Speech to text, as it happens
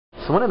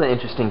So one of the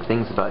interesting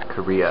things about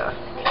Korea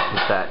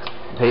is that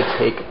they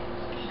take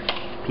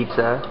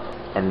pizza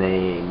and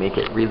they make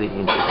it really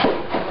interesting.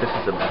 This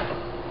is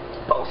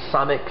a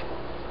balsamic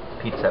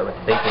pizza with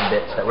bacon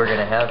bits that we're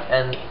gonna have,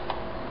 and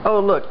oh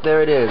look,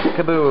 there it is,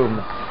 kaboom!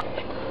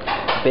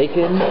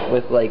 Bacon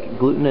with like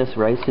glutinous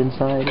rice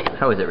inside.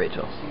 How is it,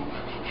 Rachel?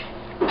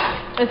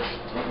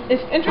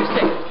 It's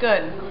interesting. It's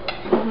good.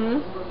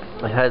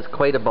 It has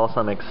quite a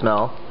balsamic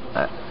smell.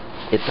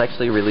 It's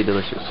actually really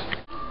delicious.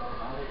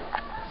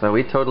 So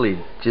we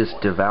totally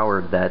just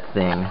devoured that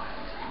thing.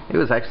 It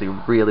was actually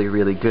really,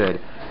 really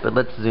good. But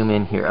let's zoom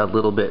in here a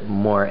little bit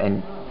more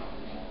and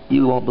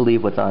you won't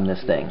believe what's on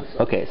this thing.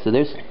 Okay, so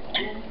there's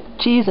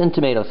cheese and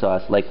tomato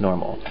sauce like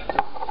normal.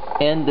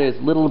 And there's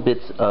little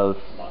bits of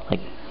like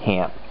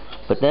ham.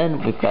 But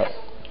then we've got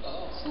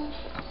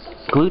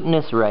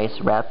glutinous rice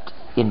wrapped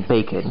in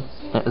bacon.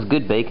 It was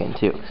good bacon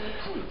too.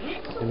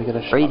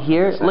 Right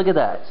here, look at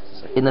that.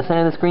 In the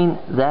center of the screen,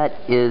 that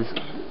is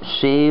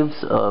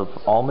shaves of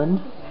almond.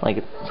 Like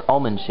it's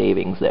almond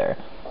shavings there.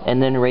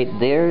 And then right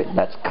there,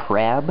 that's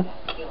crab.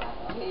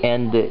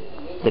 And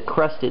the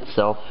crust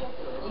itself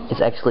is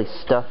actually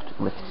stuffed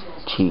with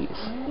cheese.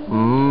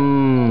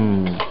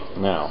 Mmm.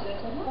 Now,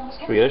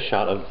 should we get a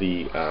shot of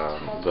the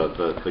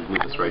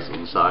glutinous rice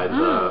inside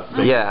the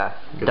bacon? Yeah,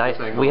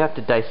 we have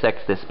to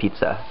dissect this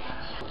pizza.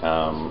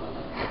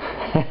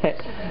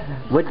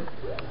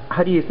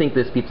 How do you think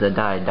this pizza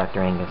died,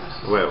 Dr. Angus?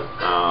 Well,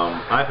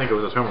 I think it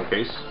was a terminal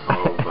case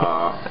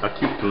of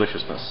acute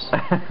deliciousness.